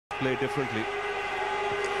play differently.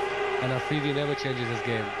 And Afridi never changes his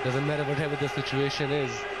game. Doesn't matter whatever the situation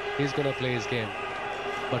is, he's going to play his game.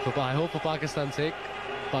 But I hope for Pakistan's sake,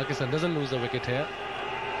 Pakistan doesn't lose a wicket here.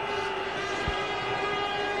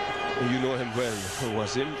 You know him well,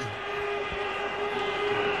 Wasim.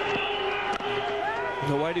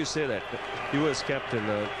 Now, why do you say that? You as captain,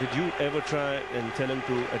 did you ever try and tell him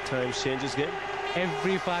to at times change his game?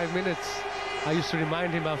 Every 5 minutes, I used to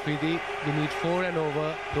remind him, Afridi, you need 4 and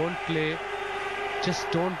over, don't play. Just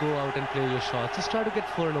don't go out and play your shots. Just try to get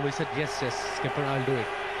 4 and over. He said, yes, skipper, I'll do it.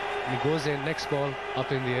 And he goes in, next ball,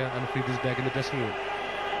 up in the air, and Afridi's back in the dressing room.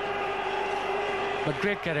 But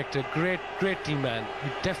great character, great team man. He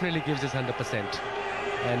definitely gives his 100%.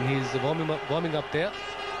 And he's warming up there.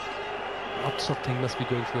 Lots of things must be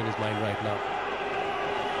going through in his mind right now.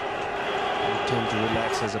 You tend to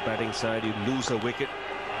relax as a batting side. You lose a wicket,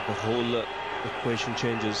 the whole equation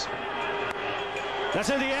changes. That's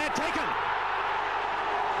in the air, taken!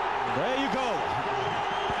 There you go.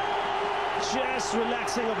 Just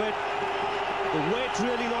relaxing a bit. The weight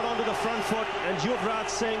really not onto the front foot, and Yuvraj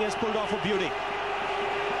Singh has pulled off a beauty.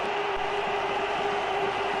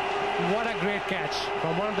 What a great catch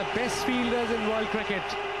from one of the best fielders in world cricket.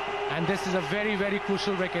 And this is a very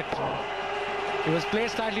crucial wicket. It was played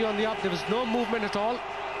slightly on the up. There was no movement at all.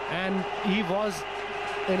 And he was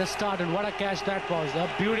in a start. And what a catch that was. A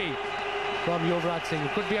beauty from Yuvraj Singh.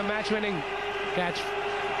 It could be a match-winning catch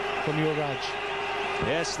from Yuvraj.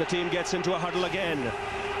 Yes, the team gets into a huddle again.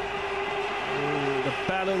 The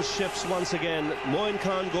balance shifts once again. Moin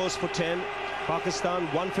Khan goes for 10. Pakistan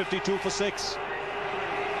 152 for 6.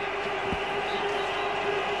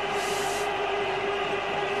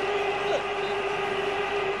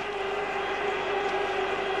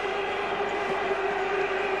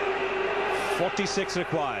 .46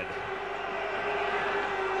 required.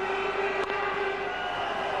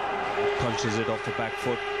 Punches it off the back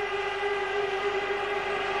foot.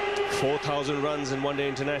 4,000 runs in one-day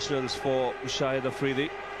internationals for Shahid Afridi.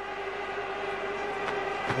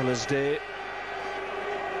 On his day,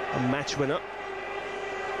 a match winner.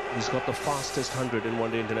 He's got the fastest 100 in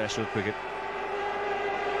one-day international cricket.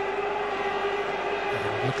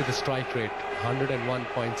 Look at the strike rate,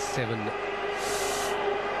 101.7.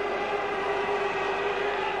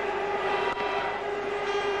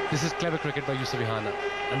 This is clever cricket by Yusuf Rehana.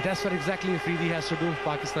 And that's what exactly Afridi has to do if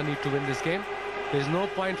Pakistan need to win this game. There's no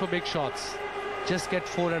point for big shots. Just get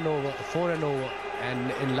 4 and over.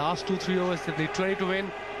 And in last 2-3 overs, if they need 20 to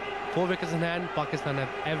win, 4 wickets in hand, Pakistan have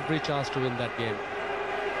every chance to win that game.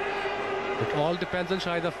 It all depends on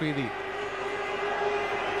Shahid Afridi.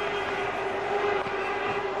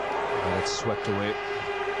 And it's swept away.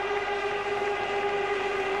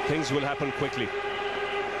 Things will happen quickly.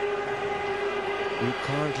 You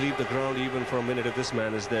can't leave the ground even for a minute if this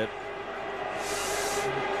man is there.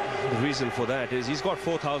 The reason for that is he's got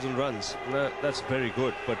 4,000 runs. That's very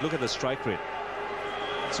good, but look at the strike rate.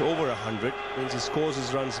 It's over 100, means he scores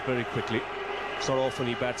his runs very quickly. It's not often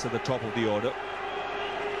he bats at the top of the order.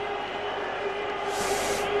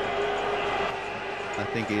 I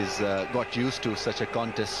think he's got used to such a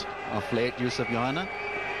contest of late, Yusuf Rehana.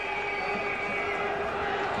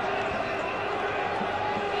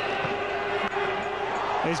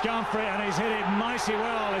 He's gone for it and he's hit it mighty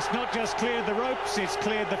well. It's not just cleared the ropes, it's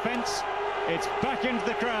cleared the fence. It's back into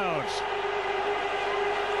the crowd.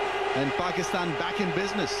 And Pakistan back in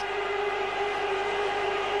business.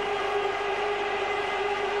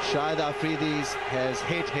 Shahid Afridi has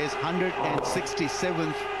hit his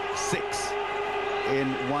 167th 6 in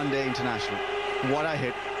one-day international. What a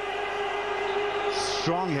hit.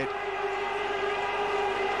 Strong hit.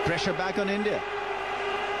 Pressure back on India.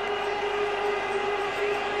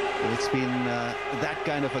 It's been that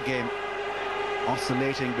kind of a game,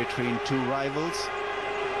 oscillating between two rivals.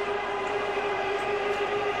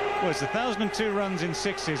 Well, it's 1,002 runs in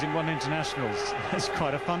 6s in one internationals. That's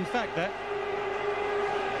quite a fun fact, that.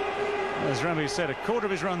 As Rami said, a quarter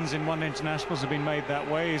of his runs in one internationals have been made that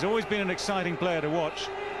way. He's always been an exciting player to watch.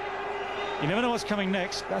 You never know what's coming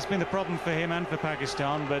next. That's been the problem for him and for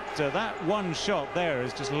Pakistan. But that one shot there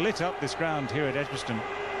has just lit up this ground here at Edgbaston.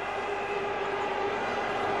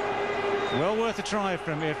 Well worth a try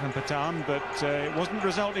from Irfan Pathan, but it wasn't the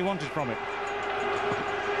result he wanted from it.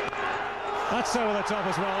 That's over the top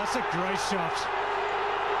as well. That's a great shot.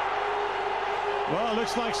 Well,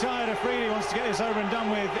 looks like Shahid Afridi wants to get this over and done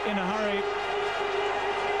with in a hurry.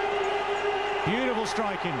 Beautiful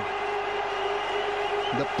striking.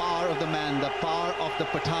 The power of the man, the power of the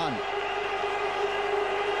Pathan.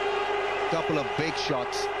 Couple of big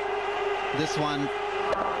shots. This one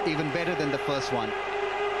even better than the first one.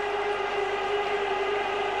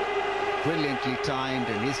 brilliantly timed,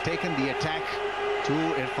 and he's taken the attack to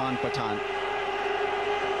Irfan Pathan.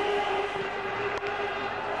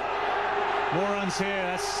 More runs here.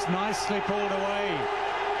 That's nicely pulled away.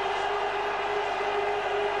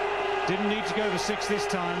 Didn't need to go for 6 this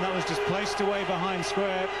time. That was just placed away behind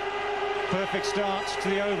square. Perfect start to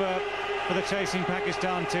the over for the chasing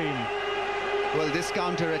Pakistan team. Well, this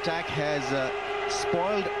counter-attack has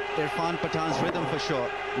spoiled Irfan Pathan's rhythm for sure.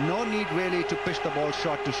 No need really to pitch the ball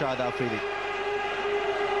short to Shahid Afridi.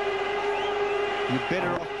 You're better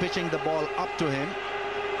off pitching the ball up to him.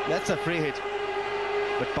 That's a free hit,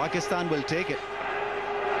 but Pakistan will take it.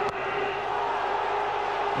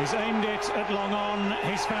 He's aimed it at long on.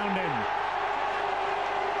 He's found him.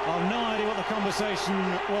 I've no idea what the conversation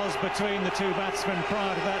was between the two batsmen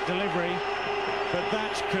prior to that delivery, but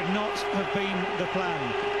that could not have been the plan.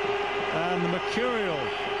 And the mercurial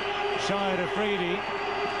Shahid Afridi,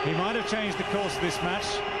 he might have changed the course of this match,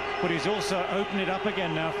 but he's also opened it up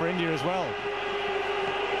again now for India as well.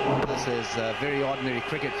 This is very ordinary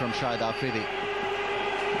cricket from Shahid Afridi.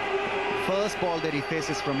 First ball that he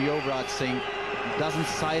faces from Yuvraj Singh doesn't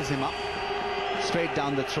size him up. Straight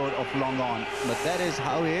down the throat of long on. But that is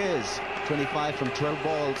how he is. 25 from 12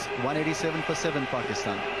 balls, 187 for 7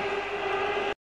 Pakistan.